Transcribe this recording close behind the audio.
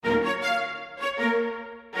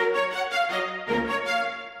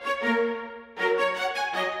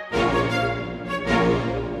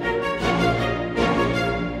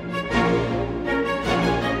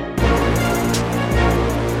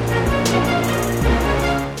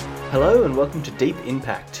Hello and welcome to Deep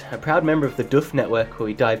Impact, a proud member of the Doof Network where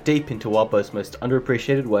we dive deep into Wildbow's most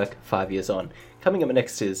underappreciated work 5 years on. Coming up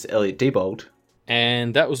next is Elliot Diebold.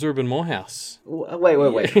 And that was Reuben Morehouse.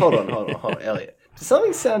 Wait. Hold on, Elliot. Does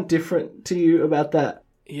something sound different to you about that?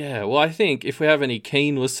 Yeah, well, I think if we have any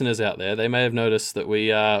keen listeners out there, they may have noticed that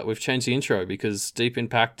we've changed the intro because Deep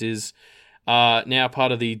Impact is now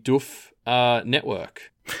part of the Doof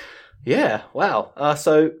Network. Yeah, wow.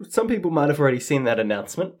 So some people might have already seen that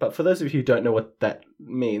announcement, but for those of you who don't know what that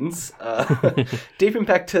means, Deep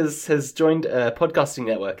Impact has joined a podcasting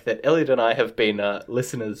network that Elliot and I have been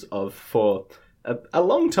listeners of for a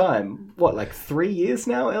long time. What, like 3 years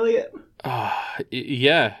now, Elliot?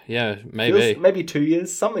 Yeah, maybe. Maybe 2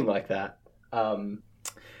 years, something like that.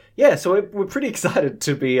 Yeah, so we're pretty excited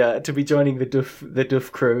to be joining the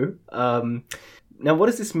Doof crew. Now, what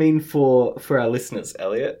does this mean for our listeners,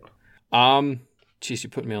 Elliot? Geez, you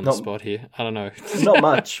put me on the spot here. I don't know. Not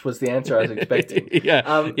much was the answer I was expecting.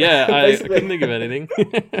 I couldn't think of anything.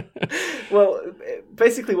 Well,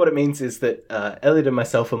 basically what it means is that Elliot and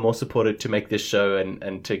myself are more supported to make this show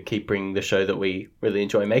and to keep bringing the show that we really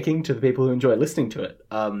enjoy making to the people who enjoy listening to it.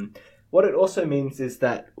 What it also means is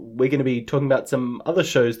that we're going to be talking about some other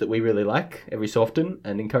shows that we really like every so often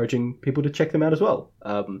and encouraging people to check them out as well.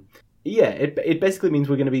 It basically means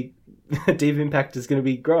we're going to be Deep Impact is going to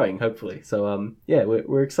be growing, hopefully. So,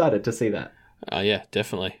 we're excited to see that. Yeah,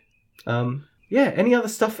 definitely. Any other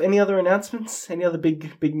stuff? Any other announcements? Any other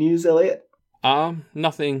big news, Elliot?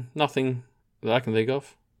 Nothing that I can think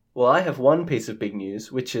of. Well, I have one piece of big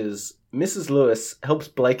news, which is Mrs. Lewis helps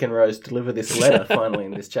Blake and Rose deliver this letter finally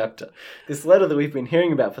in this chapter. This letter that we've been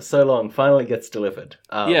hearing about for so long finally gets delivered.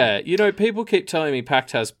 People keep telling me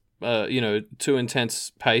Pact has, too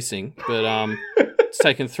intense pacing, but it's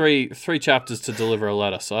taken three chapters to deliver a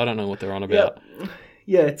letter, so I don't know what they're on about.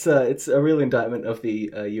 Yeah, it's a real indictment of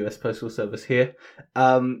the U.S. Postal Service here.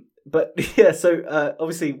 Obviously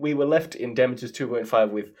we were left in Damages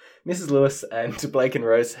 2.5 with Mrs. Lewis and Blake and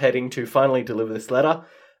Rose heading to finally deliver this letter,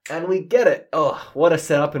 and we get it. Oh, what a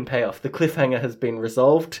setup and payoff. The cliffhanger has been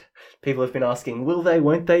resolved. People have been asking, will they,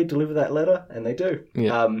 won't they deliver that letter? And they do.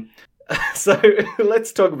 Yeah. So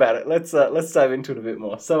let's talk about it. Let's dive into it a bit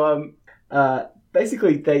more. So,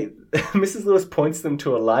 basically, Mrs. Lewis points them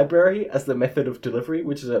to a library as the method of delivery,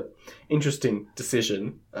 which is an interesting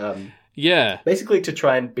decision. Basically to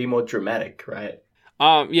try and be more dramatic, right?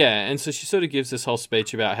 And so she sort of gives this whole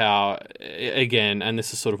speech about how, again, and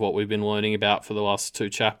this is sort of what we've been learning about for the last two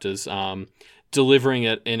chapters, delivering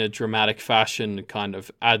it in a dramatic fashion kind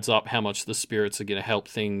of adds up how much the spirits are going to help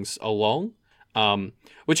things along.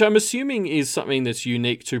 Which I'm assuming is something that's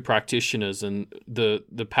unique to practitioners, and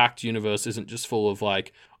the Pact universe isn't just full of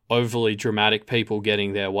like overly dramatic people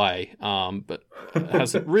getting their way, but it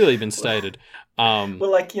hasn't really been stated.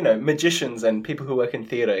 Magicians and people who work in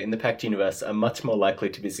theatre in the Pact universe are much more likely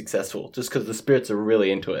to be successful just because the spirits are really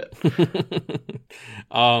into it.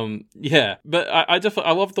 But I definitely,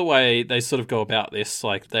 I love the way they sort of go about this.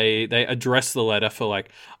 Like they address the letter for like,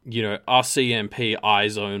 RCMP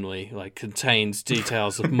eyes only, like contains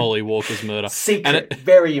details of Molly Walker's murder. Secret,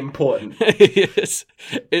 very important. Yes.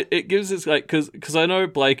 It gives us like, because I know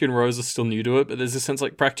Blake and Rose are still new to it, but there's a sense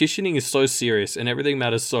like practicing is so serious and everything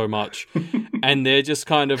matters so much. And they're just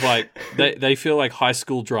kind of like, they feel like high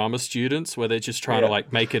school drama students where they're just trying to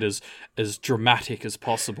like make it as dramatic as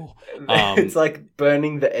possible. It's like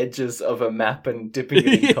burning the edges of a map and dipping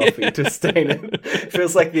it in coffee to stain it. It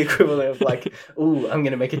feels like the equivalent of like, ooh, I'm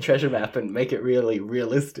going to make a treasure map and make it really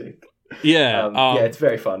realistic. Yeah. It's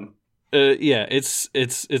very fun.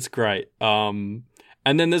 It's great. And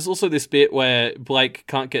then there's also this bit where Blake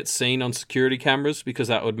can't get seen on security cameras because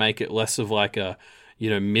that would make it less of like a,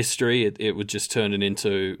 mystery. It would just turn it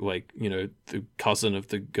into like, the cousin of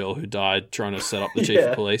the girl who died trying to set up the chief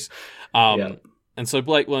of police. And so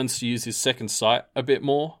Blake learns to use his second sight a bit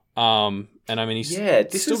more. And I mean, he's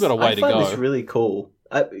still got a way to go. I find this really cool.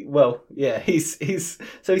 He's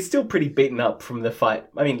still pretty beaten up from the fight.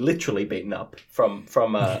 I mean, literally beaten up from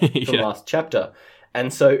last chapter.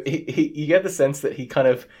 And so you get the sense that he kind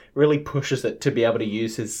of really pushes it to be able to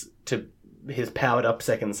use his powered up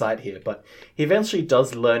second sight here, but he eventually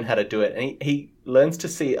does learn how to do it, and he learns to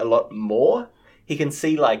see a lot more. He can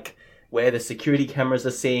see like where the security cameras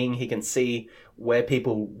are seeing. He can see where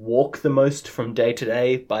people walk the most from day to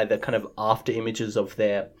day by the kind of after images of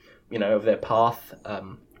their path,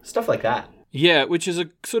 stuff like that. Yeah, which is a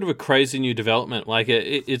sort of a crazy new development. Like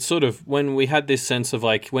it's sort of when we had this sense of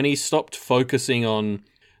like when he stopped focusing on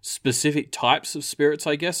specific types of spirits,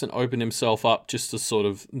 I guess, and opened himself up just to sort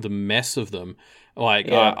of the mess of them. Like,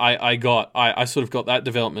 Yeah. I sort of got that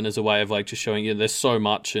development as a way of like just showing you there's so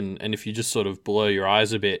much, and if you just sort of blur your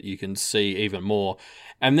eyes a bit, you can see even more.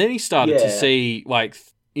 And then he started to Yeah. see like,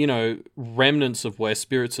 you know, remnants of where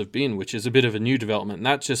spirits have been, which is a bit of a new development. And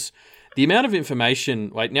that just, the amount of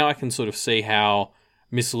information, like now I can sort of see how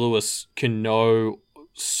Miss Lewis can know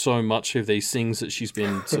so much of these things that she's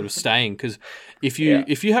been sort of staying. Because if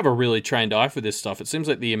you have a really trained eye for this stuff, it seems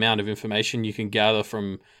like the amount of information you can gather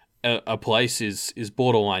from a place is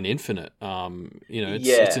borderline infinite. You know,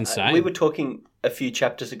 it's insane. We were talking a few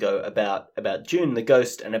chapters ago about June the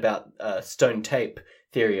ghost and about stone tape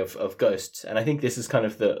theory of ghosts, and I think this is kind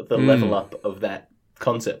of the level up of that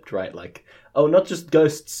concept, right? Like, oh, not just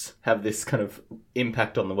ghosts have this kind of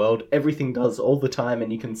impact on the world, everything does all the time,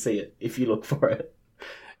 and you can see it if you look for it.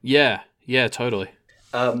 Yeah, totally.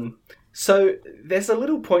 So there's a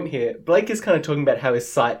little point here. Blake is kind of talking about how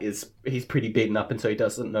his sight he's pretty beaten up, and so he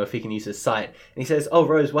doesn't know if he can use his sight. And he says, "Oh,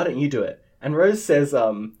 Rose, why don't you do it?" And Rose says,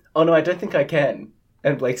 "Oh no, I don't think I can."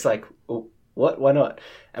 And Blake's like, "Oh, what? Why not?"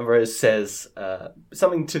 And Rose says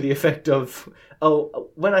something to the effect of, "Oh,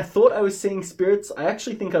 when I thought I was seeing spirits, I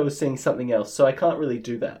actually think I was seeing something else, so I can't really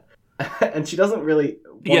do that." And she doesn't really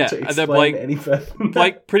want to explain any further.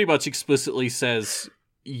 Blake pretty much explicitly says,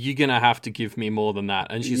 "You're gonna have to give me more than that,"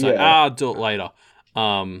 and she's like, "I'll do it later."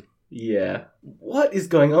 Yeah, what is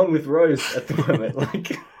going on with Rose at the moment?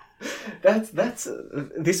 Like,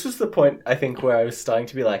 this was the point I think where I was starting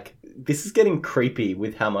to be like, this is getting creepy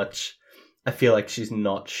with how much I feel like she's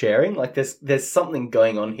not sharing. Like, there's something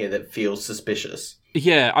going on here that feels suspicious.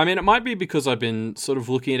 Yeah, I mean, it might be because I've been sort of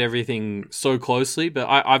looking at everything so closely, but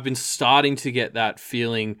I've been starting to get that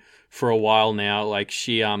feeling for a while now. Like,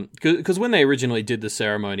 she, because when they originally did the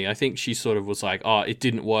ceremony, I think she sort of was like, "Oh, it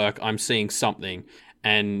didn't work, I'm seeing something."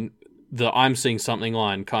 And the "I'm seeing something"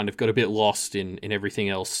 line kind of got a bit lost in everything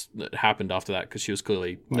else that happened after that, because she was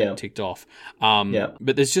clearly ticked off.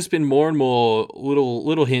 But there's just been more and more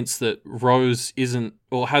little hints that Rose isn't,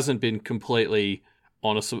 or hasn't been completely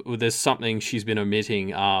honest. There's something she's been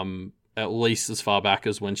omitting, at least as far back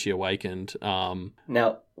as when she awakened.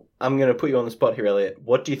 Now, I'm going to put you on the spot here, Elliot.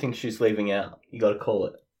 What do you think she's leaving out? You got to call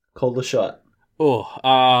it. Call the shot.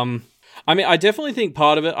 I mean, I definitely think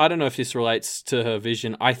part of it, I don't know if this relates to her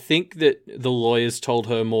vision. I think that the lawyers told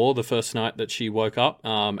her more the first night that she woke up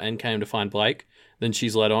and came to find Blake than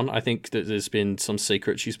she's let on. I think that there's been some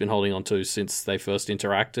secret she's been holding on to since they first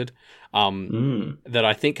interacted, that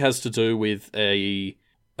I think has to do with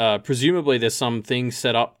presumably there's something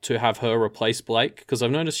set up to have her replace Blake, because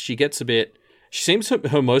I've noticed she seems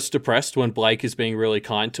her most depressed when Blake is being really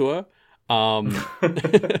kind to her.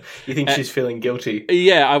 You think she's feeling guilty?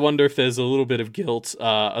 Yeah, I wonder if there's a little bit of guilt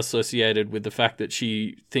associated with the fact that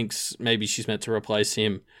she thinks maybe she's meant to replace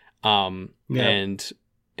him, and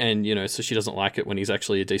you know, so she doesn't like it when he's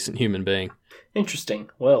actually a decent human being. Interesting.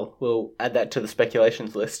 Well, we'll add that to the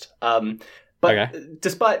speculations list. But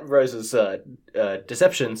despite Rose's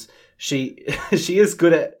deceptions, she is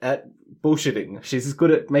good at bullshitting. She's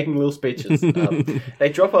good at making little speeches. They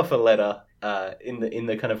drop off a letter in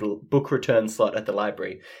the kind of book return slot at the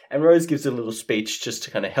library, and Rose gives a little speech just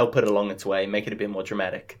to kind of help it along its way, make it a bit more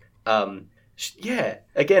dramatic.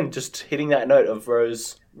 Again, just hitting that note of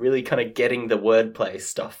Rose really kind of getting the wordplay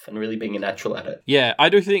stuff and really being a natural at it. Yeah, I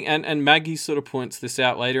do think, and Maggie sort of points this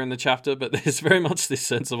out later in the chapter, but there's very much this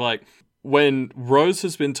sense of like, when Rose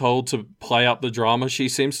has been told to play up the drama, she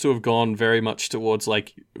seems to have gone very much towards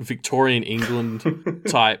like Victorian England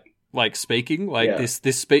type like speaking. Like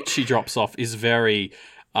this speech she drops off is very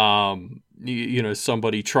you know,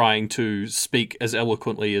 somebody trying to speak as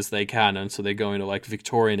eloquently as they can, and so they're going to like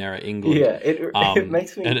Victorian era England. Yeah, it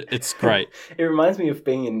makes me, and it's great. It reminds me of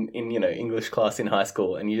being in you know, English class in high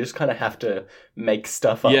school, and you just kind of have to make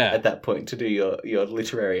stuff up at that point to do your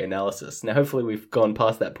literary analysis. Now, hopefully, we've gone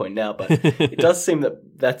past that point now, but it does seem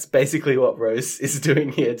that that's basically what Rose is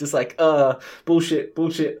doing here. Just like, bullshit.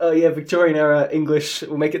 Oh yeah, Victorian era English.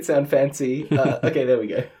 We'll make it sound fancy. Okay, there we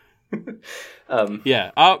go.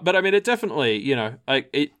 But I mean, it definitely, you know,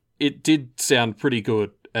 it did sound pretty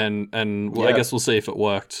good, and I guess we'll see if it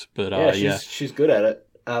worked. But she's good at it.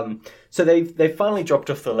 So they finally dropped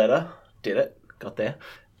off the letter, got there,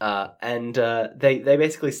 and they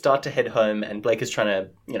basically start to head home, and Blake is trying to,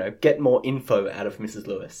 you know, get more info out of Mrs.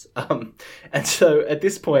 Lewis. And so at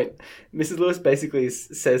this point, Mrs. Lewis basically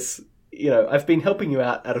says, you know, I've been helping you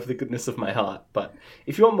out of the goodness of my heart, but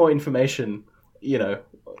if you want more information, you know,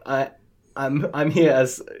 I'm here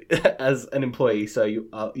as an employee, so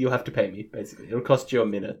you'll have to pay me. Basically, it'll cost you a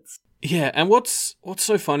minute. Yeah, and what's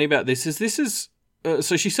so funny about this is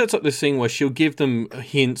so she sets up this thing where she'll give them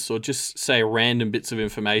hints or just say random bits of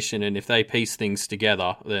information, and if they piece things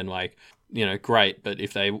together, then like, great. But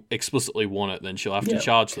if they explicitly want it, then she'll have to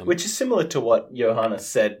charge them. Which is similar to what Johannes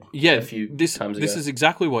said a few times ago. This is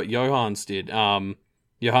exactly what Johannes did.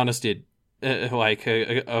 Johannes did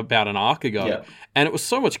about an arc ago, and it was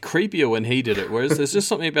so much creepier when he did it. Whereas there's just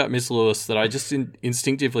something about Miss Lewis that I just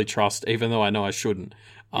instinctively trust, even though I know I shouldn't.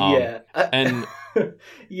 And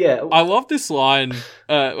I love this line.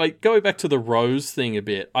 Going back to the Rose thing a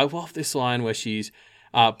bit, I love this line where she's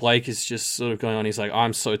Blake is just sort of going on. He's like,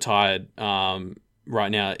 "I'm so tired right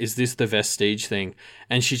now. Is this the Vestige thing?"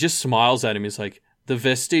 And she just smiles at him. He's like, "The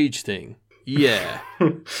Vestige thing." Yeah.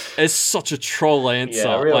 It's such a troll answer.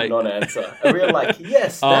 Yeah, a real non-answer. A real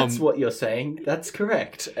yes, that's what you're saying. That's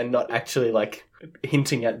correct. And not actually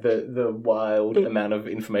hinting at the wild amount of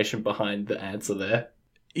information behind the answer there.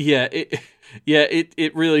 Yeah,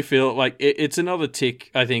 it really feels like it's another tick,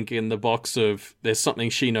 I think, in the box of there's something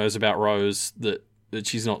she knows about Rose that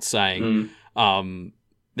she's not saying thing,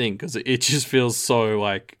 because it just feels so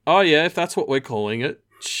like, oh yeah, if that's what we're calling it,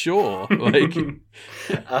 sure.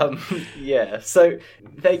 So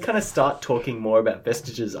they kind of start talking more about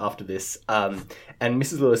vestiges after this, and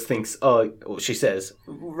Mrs. Lewis thinks, she says,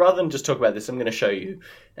 rather than just talk about this, I'm going to show you.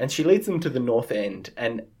 And she leads them to the North End,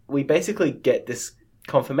 and we basically get this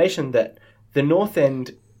confirmation that the North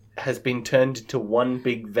End has been turned into one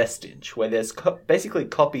big vestige, where there's basically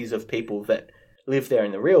copies of people that live there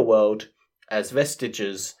in the real world as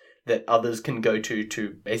vestiges that others can go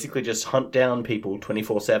to basically just hunt down people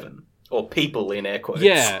 24/7, or people in air quotes.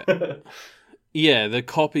 Yeah, the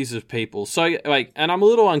copies of people. So and I'm a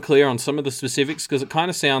little unclear on some of the specifics, because it kind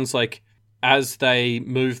of sounds like as they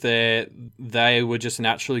moved there, they were just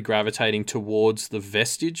naturally gravitating towards the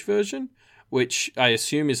vestige version, which I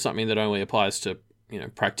assume is something that only applies to,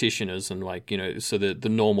 practitioners, and so the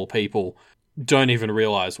normal people don't even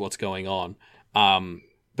realize what's going on.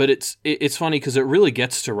 But it's funny because it really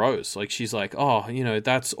gets to Rose. Like, she's like, oh,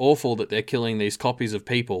 that's awful that they're killing these copies of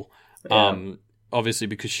people. Yeah. Obviously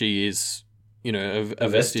because she is, a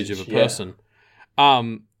vestige of a person.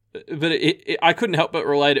 But I couldn't help but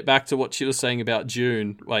relate it back to what she was saying about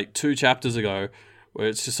June, 2 chapters ago, where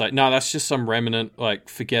it's just like, no, that's just some remnant,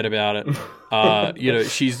 forget about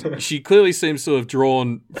it. She clearly seems to have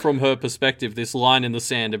drawn, from her perspective, this line in the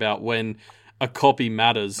sand about when a copy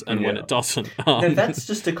matters and when it doesn't. No, that's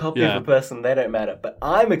just a copy of a person. They don't matter. But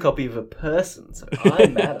I'm a copy of a person, so I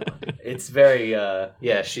matter. It's very,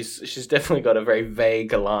 she's definitely got a very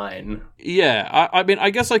vague line. Yeah, I mean,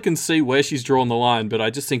 I guess I can see where she's drawn the line, but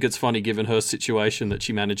I just think it's funny given her situation that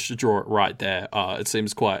she managed to draw it right there. It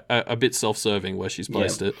seems quite a bit self-serving where she's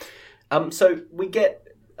placed it. So we get,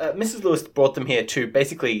 Mrs. Lewis brought them here to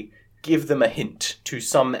basically give them a hint to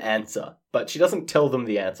some answer, but she doesn't tell them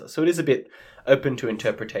the answer. So it is a bit open to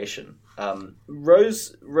interpretation.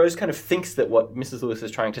 Rose kind of thinks that what Mrs. Lewis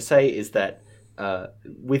is trying to say is that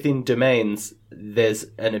within domains, there's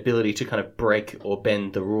an ability to kind of break or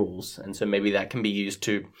bend the rules. And so maybe that can be used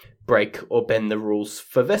to break or bend the rules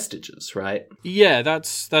for vestiges, right? Yeah,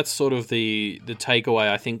 that's sort of the takeaway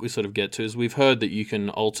I think we sort of get to, is we've heard that you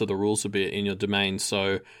can alter the rules a bit in your domain.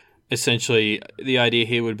 So essentially, the idea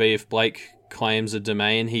here would be if Blake claims a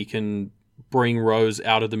domain, he can bring Rose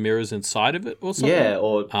out of the mirrors inside of it or something. Yeah,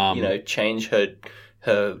 or, change her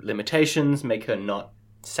limitations, make her not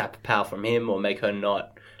sap power from him, or make her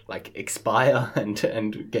not, expire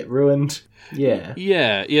and get ruined. Yeah.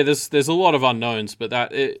 Yeah, there's a lot of unknowns, but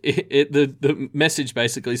that the message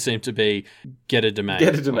basically seemed to be get a domain.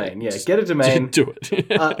 Get a domain, get a domain. Do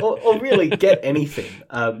it. or really get anything.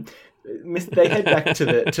 They head back to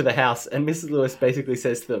the house, and Mrs. Lewis basically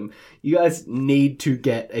says to them, you guys need to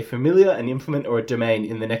get a familiar, an implement, or a domain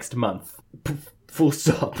in the next month. Full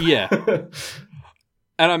stop. Yeah.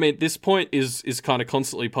 And I mean, this point is kind of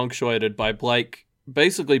constantly punctuated by Blake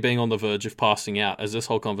basically being on the verge of passing out as this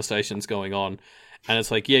whole conversation's going on. And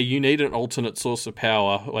it's like, you need an alternate source of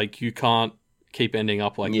power. You can't keep ending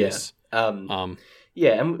up like this. And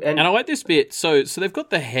I like this bit. So they've got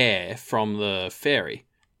the hair from the fairy.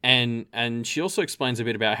 And she also explains a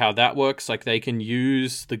bit about how that works. They can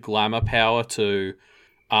use the glamour power to,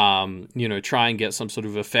 try and get some sort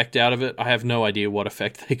of effect out of it. I have no idea what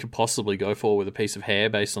effect they could possibly go for with a piece of hair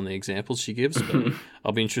based on the examples she gives, but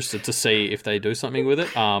I'll be interested to see if they do something with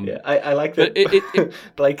it. I like that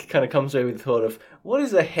Blake kind of comes away with the thought of, what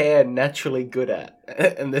is a hair naturally good at?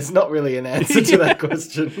 And there's not really an answer to that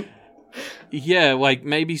question. Yeah,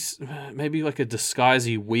 maybe like a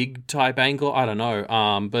disguisey wig type angle. I don't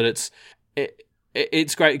know. But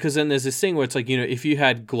it's great because then there's this thing where it's if you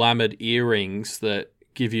had glamoured earrings that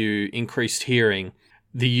give you increased hearing,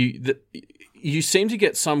 you seem to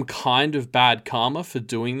get some kind of bad karma for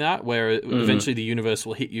doing that, where eventually the universe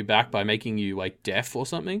will hit you back by making you like deaf or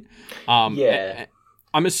something.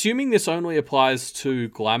 I'm assuming this only applies to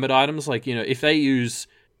glamored items. Like, if they use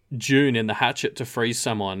June in the hatchet to freeze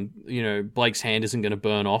someone, Blake's hand isn't going to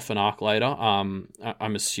burn off an arc later. I'm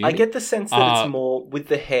assuming. I get the sense that it's more with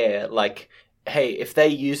the hair. Like, hey, if they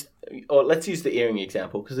use, or let's use the earring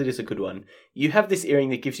example because it is a good one. You have this earring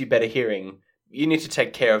that gives you better hearing. You need to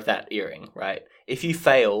take care of that earring, right? If you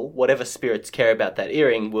fail, whatever spirits care about that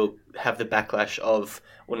earring will have the backlash of,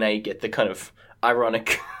 well, now you get the kind of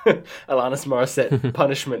ironic Alanis Morissette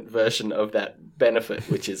punishment version of that benefit,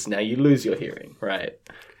 which is now you lose your hearing, right?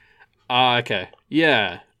 Okay.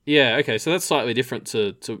 Yeah. Okay. So that's slightly different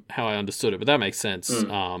to how I understood it, but that makes sense.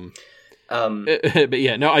 But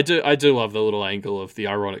yeah, no, I do love the little angle of the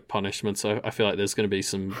ironic punishment. So I feel like there's going to be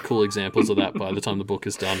some cool examples of that by the time the book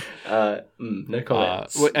is done. No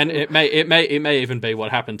comments. And it may even be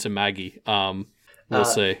what happened to Maggie. We'll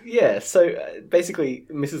see. Yeah. So basically,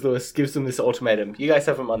 Mrs. Lewis gives them this ultimatum: you guys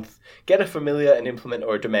have a month. Get a familiar, an implement,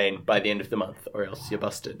 or a domain by the end of the month, or else you're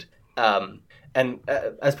busted. And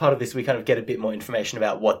as part of this, we kind of get a bit more information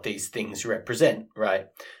about what these things represent, right?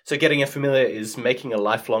 So getting a familiar is making a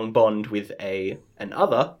lifelong bond with an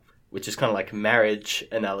other, which is kind of like marriage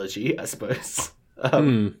analogy, I suppose.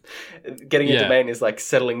 Getting a domain is like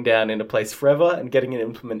settling down in a place forever, and getting an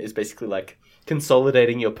implement is basically like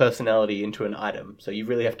consolidating your personality into an item. So you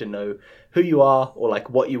really have to know who you are, or like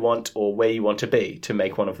what you want, or where you want to be to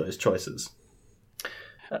make one of those choices.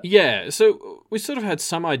 Yeah, so we sort of had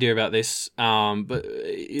some idea about this, but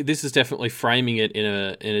this is definitely framing it in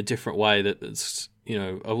a different way that's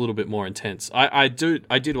a little bit more intense. I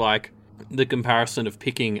did like the comparison of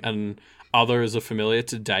picking an other as a familiar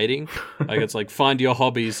to dating. Like, it's like find your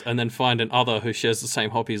hobbies and then find an other who shares the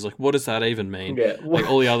same hobbies. Like, what does that even mean? Yeah. Like,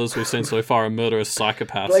 all the others we've seen so far are murderous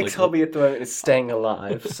psychopaths. Blake's hobby at the moment is staying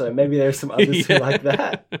alive, so maybe there's some others who like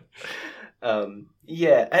that. And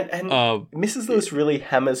Mrs. Lewis really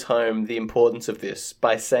hammers home the importance of this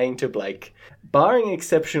by saying to Blake, barring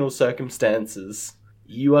exceptional circumstances,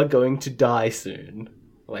 you are going to die soon.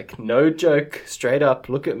 Like, no joke, straight up,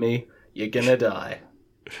 look at me, you're gonna die.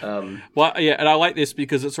 Well, yeah, and I like this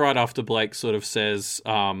because it's right after Blake sort of says,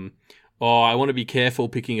 I want to be careful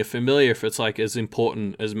picking a familiar if it's like as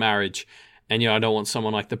important as marriage. And, I don't want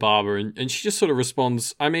someone like the barber. And she just sort of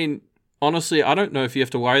responds, I mean, honestly, I don't know if you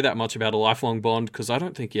have to worry that much about a lifelong bond because I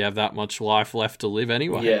don't think you have that much life left to live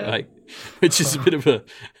anyway. Yeah. Like, which is a bit of a,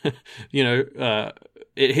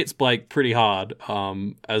 it hits Blake pretty hard,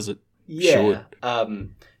 as it should. I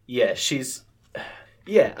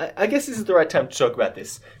guess this is the right time to talk about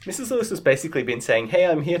this. Mrs. Lewis has basically been saying, hey,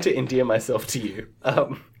 I'm here to endear myself to you.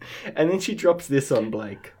 And then she drops this on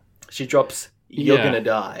Blake. She drops, you're gonna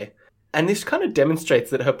die. And this kind of demonstrates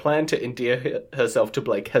that her plan to endear herself to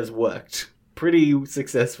Blake has worked pretty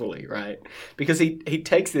successfully, right? Because he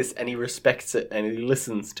takes this and he respects it and he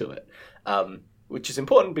listens to it, which is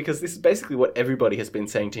important because this is basically what everybody has been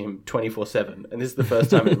saying to him 24/7, and this is the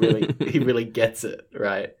first time he really gets it,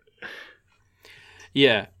 right?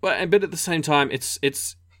 Yeah, but at the same time,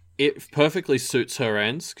 it perfectly suits her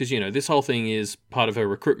ends because this whole thing is part of her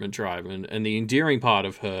recruitment drive, and the endearing part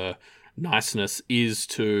of her niceness is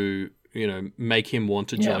to make him want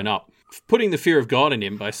to join up. Putting the fear of God in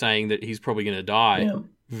him by saying that he's probably going to die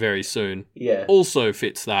very soon also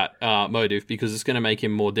fits that motive because it's going to make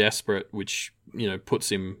him more desperate, which puts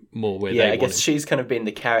him more where they want him. I guess she's kind of been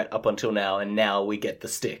the carrot up until now, and now we get the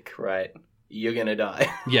stick, right? You're going to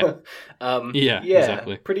die. Yeah.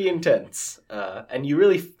 Exactly. Pretty intense. And you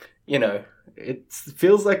really, it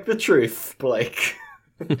feels like the truth, Blake.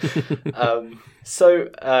 So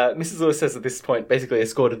Mrs. Lewis says at this point basically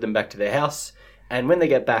escorted them back to their house, and when they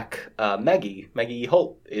get back, Maggie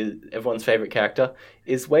Holt, is everyone's favourite character,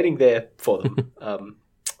 is waiting there for them.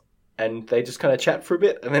 And they just kind of chat for a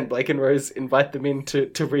bit, and then Blake and Rose invite them in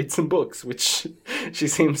to read some books, which she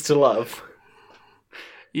seems to love.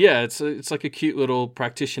 Yeah, it's like a cute little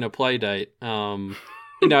practitioner play date.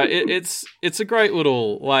 It's a great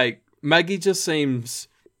little, like, Maggie just seems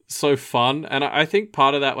so fun, and I think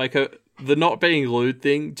part of that, like, the not being lewd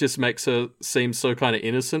thing just makes her seem so kind of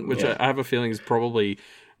innocent, which I have a feeling is probably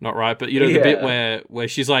not right. But the bit where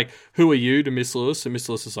she's like, "Who are you?" to Miss Lewis, and Miss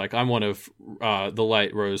Lewis is like, "I'm one of the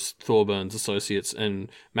late Rose Thorburns associates,"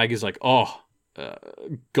 and Maggie's like, "Oh,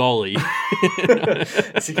 golly."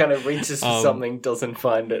 She kind of reaches for something, doesn't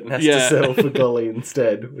find it, and has to settle for golly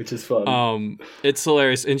instead, which is fun. It's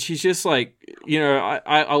hilarious, and she's just like,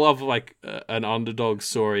 I love like an underdog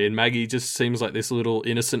story, and Maggie just seems like this little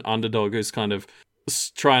innocent underdog who's kind of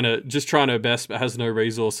trying her best, but has no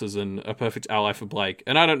resources and a perfect ally for Blake.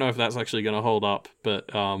 And I don't know if that's actually going to hold up,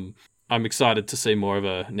 but I'm excited to see more of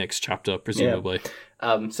her next chapter, presumably.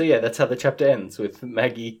 Yeah. So yeah, that's how the chapter ends, with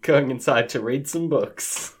Maggie going inside to read some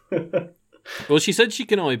books. Well, she said she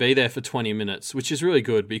can only be there for 20 minutes, which is really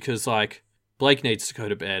good because, like, Blake needs to go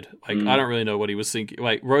to bed. Like, I don't really know what he was thinking.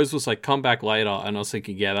 Like, Rose was like, come back later. And I was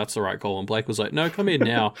thinking, yeah, that's the right call. And Blake was like, no, come in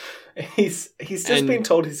now. He's just been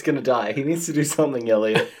told he's going to die. He needs to do something,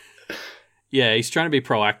 Elliot. Yeah, he's trying to be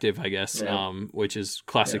proactive, I guess, which is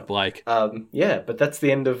classic Blake. But that's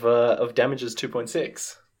the end of Damages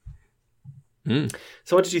 2.6.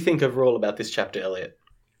 So what did you think overall about this chapter, Elliot?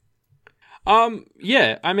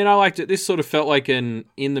 Yeah, I mean, I liked it. This sort of felt like an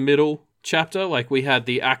in-the-middle chapter. Like, we had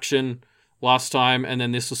the action last time, and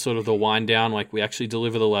then this was sort of the wind down. Like, we actually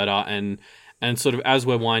deliver the letter, and sort of as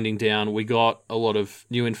we're winding down, we got a lot of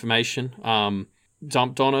new information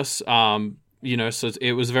dumped on us. So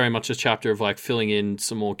it was very much a chapter of, like, filling in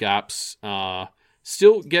some more gaps,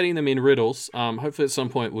 still getting them in riddles. Hopefully at some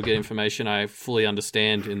point we'll get information I fully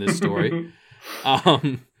understand in this story.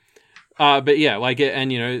 But yeah, like,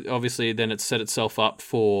 and obviously then it set itself up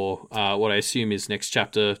for what I assume is next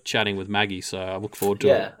chapter, chatting with Maggie. So I look forward to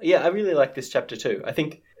it. Yeah, I really like this chapter too. I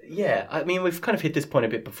think, I mean, we've kind of hit this point a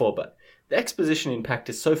bit before, but the exposition in Pact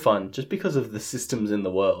is so fun just because of the systems in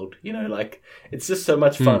the world. Like, it's just so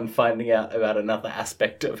much fun finding out about another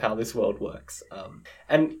aspect of how this world works.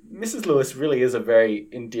 And Mrs. Lewis really is a very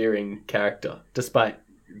endearing character, despite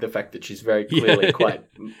the fact that she's very clearly quite,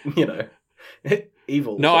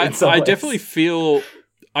 evil. No, I definitely feel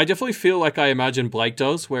like I imagine Blake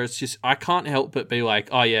does, where it's just, I can't help but be like,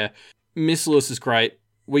 oh yeah, Miss Lewis is great,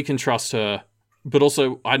 we can trust her, but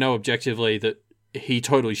also I know objectively that he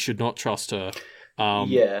totally should not trust her.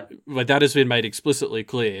 Like, that has been made explicitly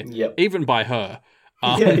clear, even by her.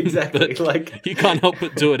 Exactly. Like, you can't help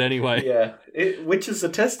but do it anyway. Yeah, which is a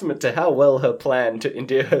testament to how well her plan to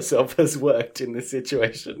endear herself has worked in this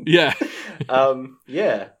situation. Yeah.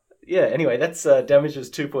 Anyway, that's Damages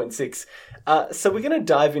 2.6. So we're going to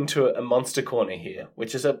dive into a monster corner here,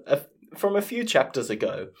 which is from a few chapters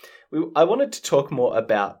ago. I wanted to talk more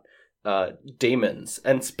about demons,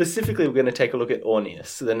 and specifically we're going to take a look at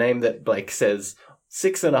Orneus, the name that Blake says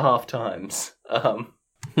 6.5 times.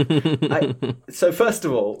 So first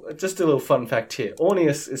of all, just a little fun fact here.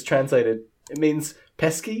 Orneus is translated, it means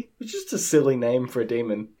pesky, which is just a silly name for a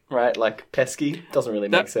demon, right? Like, pesky doesn't really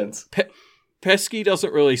make sense. Pesky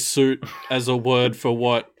doesn't really suit as a word for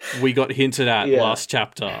what we got hinted at last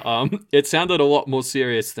chapter. It sounded a lot more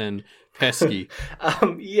serious than pesky.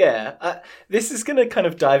 This is going to kind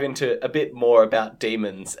of dive into a bit more about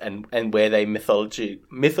demons and where they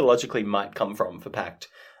mythologically might come from for Pact.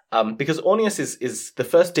 Because Orneus is the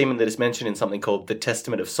first demon that is mentioned in something called the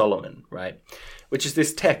Testament of Solomon, right? Which is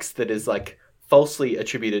this text that is, like, falsely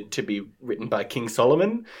attributed to be written by King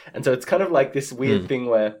Solomon. And so it's kind of like this weird thing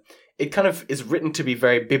where it kind of is written to be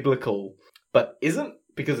very biblical, but isn't,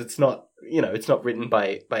 because it's not, it's not written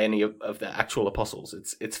by any of the actual apostles.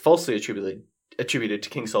 It's falsely attributed to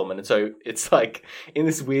King Solomon. And so it's like in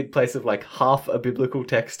this weird place of, like, half a biblical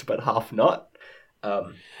text, but half not.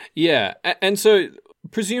 And so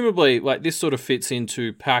presumably, like, this sort of fits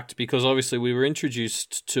into Pact because obviously we were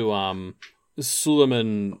introduced to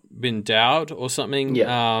Suleiman bin Daud or something,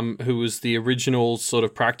 who was the original sort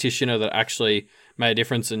of practitioner that actually made a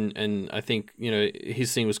difference, and I think,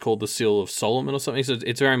 his thing was called the Seal of Solomon or something. So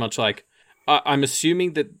it's very much like, I'm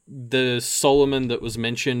assuming that the Solomon that was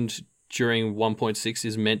mentioned during 1.6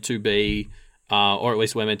 is meant to be, or at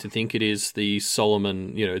least we're meant to think it is, the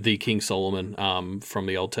Solomon, the King Solomon from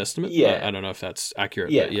the Old Testament. I don't know if that's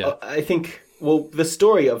accurate. But I think, well, the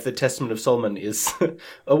story of the Testament of Solomon is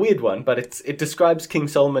a weird one, but it describes King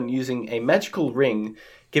Solomon using a magical ring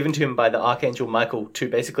given to him by the Archangel Michael to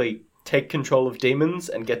basically take control of demons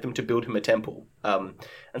and get them to build him a temple. And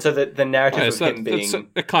so the narrative of him being...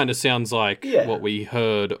 It kind of sounds like what we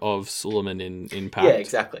heard of Solomon in Pact. Yeah,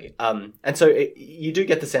 exactly. And so you do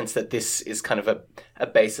get the sense that this is kind of a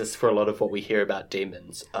basis for a lot of what we hear about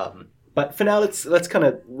demons. But for now, let's kind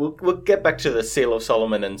of... We'll get back to the Seal of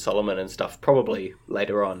Solomon and stuff probably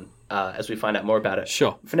later on as we find out more about it.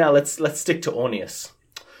 Sure. For now, let's stick to Orneus.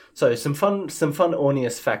 So some fun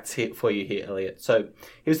Orneus facts here for you here, Elliot. So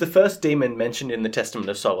he was the first demon mentioned in the Testament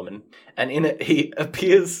of Solomon, and in it he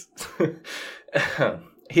appears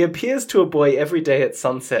he appears to a boy every day at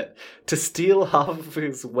sunset to steal half of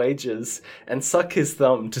his wages and suck his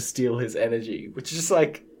thumb to steal his energy, which is just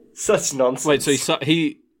like such nonsense. Wait,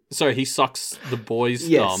 so he sucks the boy's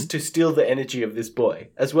thumb? Yes, to steal the energy of this boy,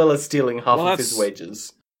 as well as stealing half of his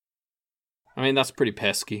wages. I mean, that's pretty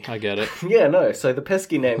pesky. I get it. Yeah, no. So the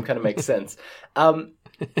pesky name kind of makes sense.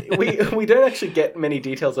 We don't actually get many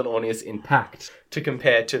details on Orneus in Pact to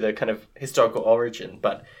compare to the kind of historical origin,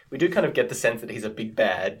 but we do kind of get the sense that he's a big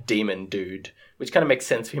bad demon dude, which kind of makes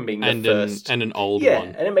sense for him being the first and an old yeah, one.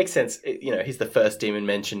 and it makes sense. He's the first demon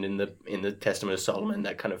mentioned in the Testament of Solomon.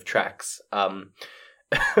 That kind of tracks.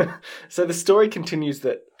 So the story continues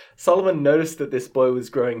that Solomon noticed that this boy was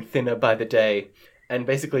growing thinner by the day, and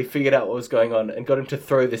basically figured out what was going on and got him to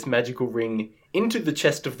throw this magical ring into the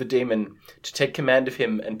chest of the demon to take command of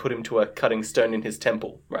him and put him to work cutting stone in his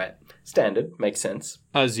temple. Right. Standard. Makes sense.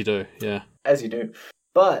 As you do, yeah. As you do.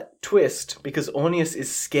 But, twist, because Orneus is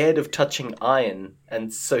scared of touching iron,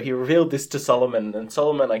 and so he revealed this to Solomon, and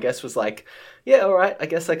Solomon, I guess, was like, yeah, alright, I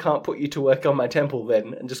guess I can't put you to work on my temple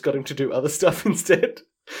then, and just got him to do other stuff instead,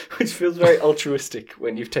 which feels very altruistic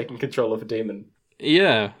when you've taken control of a demon.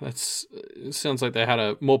 Yeah, it sounds like they had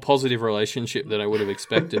a more positive relationship than I would have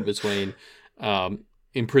expected between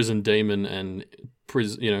imprisoned demon and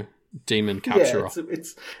demon capturer. Yeah,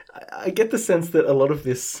 I get the sense that a lot of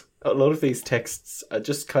these texts are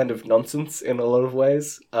just kind of nonsense in a lot of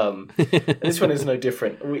ways. And this one is no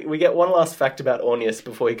different. We get one last fact about Orneus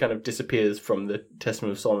before he kind of disappears from the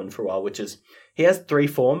Testament of Solomon for a while, which is he has 3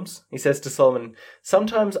 forms. He says to Solomon,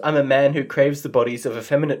 "Sometimes I'm a man who craves the bodies of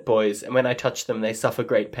effeminate boys, and when I touch them, they suffer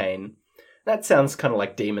great pain." That sounds kind of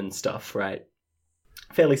like demon stuff, right?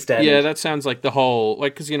 Fairly standard. Yeah, that sounds like the whole,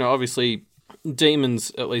 like, because, obviously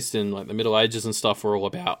demons, at least in like the Middle Ages and stuff, were all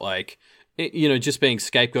about like, just being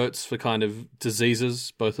scapegoats for kind of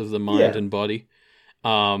diseases, both of the mind and body.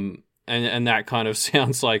 And that kind of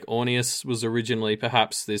sounds like Orneus was originally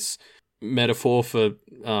perhaps this metaphor for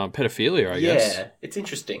pedophilia, I guess. Yeah, it's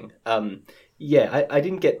interesting. I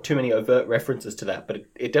didn't get too many overt references to that, but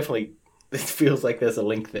it definitely feels like there's a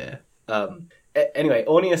link there. Anyway,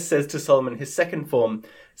 Orneus says to Solomon, his second form,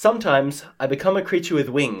 "Sometimes I become a creature with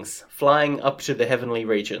wings, flying up to the heavenly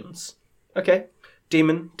regions." Okay.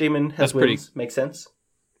 Demon has wings. Makes sense.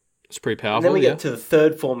 It's pretty powerful. And then we get to the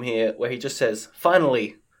third form here, where he just says,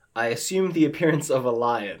 "Finally, I assume the appearance of a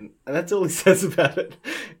lion." And that's all he says about it.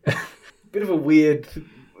 Bit of a weird,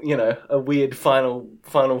 final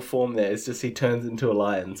form there. It's just he turns into a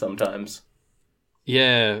lion sometimes.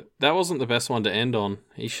 Yeah, that wasn't the best one to end on.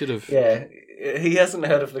 He should have... Yeah, he hasn't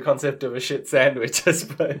heard of the concept of a shit sandwich, I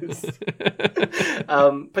suppose.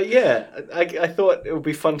 But yeah, I thought it would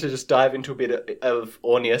be fun to just dive into a bit of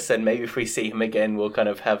Orneus, and maybe if we see him again, we'll kind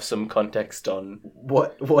of have some context on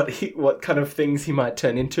what kind of things he might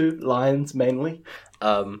turn into. Lions, mainly.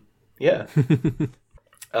 Yeah.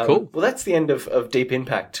 Cool. Well, that's the end of Deep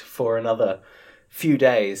Impact for another few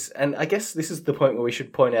days. And I guess this is the point where we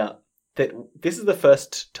should point out that this is the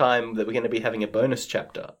first time that we're going to be having a bonus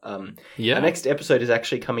chapter. The next episode is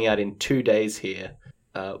actually coming out in 2 days here,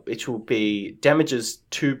 which will be Damages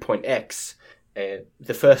 2.x,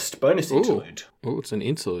 the first bonus interlude. Oh, it's an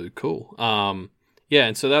interlude. Cool.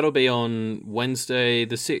 And so that'll be on Wednesday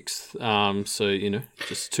the 6th. So,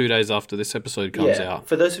 just 2 days after this episode comes out.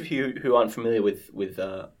 For those of you who aren't familiar with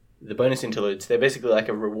the bonus interludes, they're basically like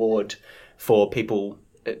a reward for people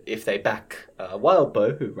if they back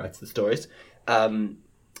Wildbow, who writes the stories.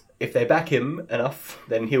 If they back him enough,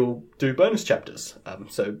 then he'll do bonus chapters.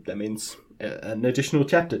 So that means an additional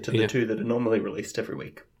chapter to the 2 that are normally released every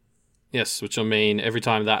week. Yes, which will mean every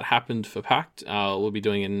time that happened for Pact, we'll be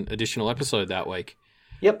doing an additional episode that week.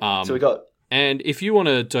 Yep, so we got... And if you want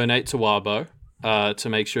to donate to Wildbow to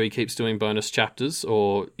make sure he keeps doing bonus chapters,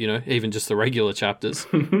 or, even just the regular chapters...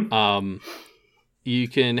 you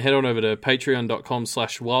can head on over to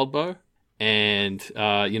patreon.com/wildbow and,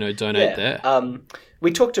 donate there.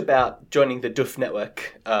 We talked about joining the Duff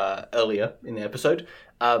Network earlier in the episode,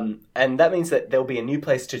 and that means that there'll be a new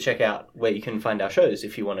place to check out where you can find our shows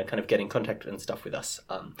if you want to kind of get in contact and stuff with us.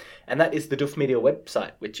 And that is the Duff Media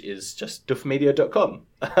website, which is just duffmedia.com.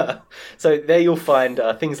 So there you'll find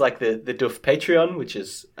things like the Duff Patreon, which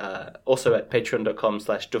is also at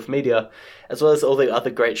patreon.com/duffmedia, as well as all the other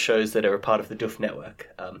great shows that are a part of the Duff Network.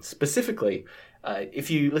 Specifically, if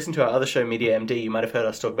you listen to our other show, Media MD, you might have heard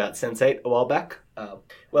us talk about Sense8 a while back.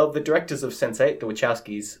 Well, the directors of Sense8, the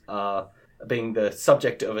Wachowskis, are being the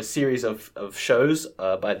subject of a series of shows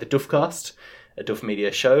by the Duffcast, a Duff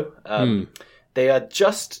Media show. They've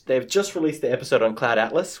just released the episode on Cloud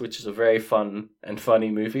Atlas, which is a very fun and funny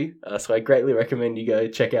movie. So I greatly recommend you go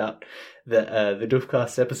check out the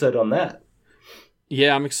Duffcast episode on that.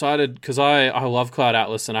 Yeah, I'm excited because I love Cloud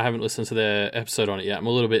Atlas and I haven't listened to their episode on it yet. I'm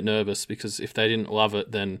a little bit nervous because if they didn't love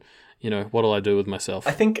it, then, what'll I do with myself?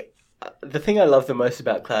 I think the thing I love the most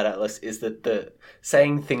about Cloud Atlas is that the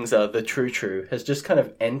saying things are the true has just kind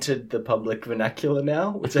of entered the public vernacular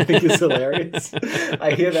now, which I think is hilarious.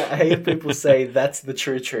 I hear people say that's the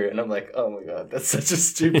true, and I'm like, oh my god, that's such a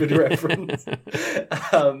stupid reference.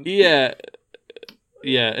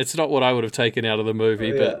 Yeah, it's not what I would have taken out of the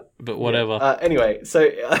movie, but whatever. Anyway, so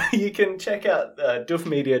you can check out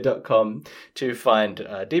doofmedia.com to find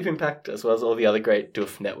Deep Impact, as well as all the other great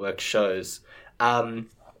Doof Network shows.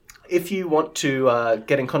 If you want to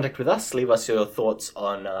get in contact with us, leave us your thoughts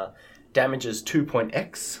on Damages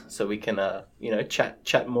 2.x, so we can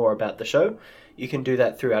chat more about the show. You can do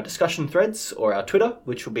that through our discussion threads or our Twitter,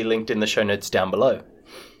 which will be linked in the show notes down below.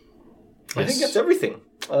 Yes. I think that's everything.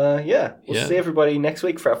 We'll see everybody next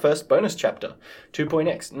week for our first bonus chapter,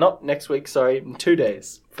 2.x. Not next week, sorry, in 2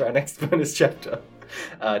 days for our next bonus chapter,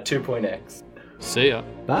 2.x. See ya.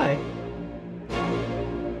 Bye.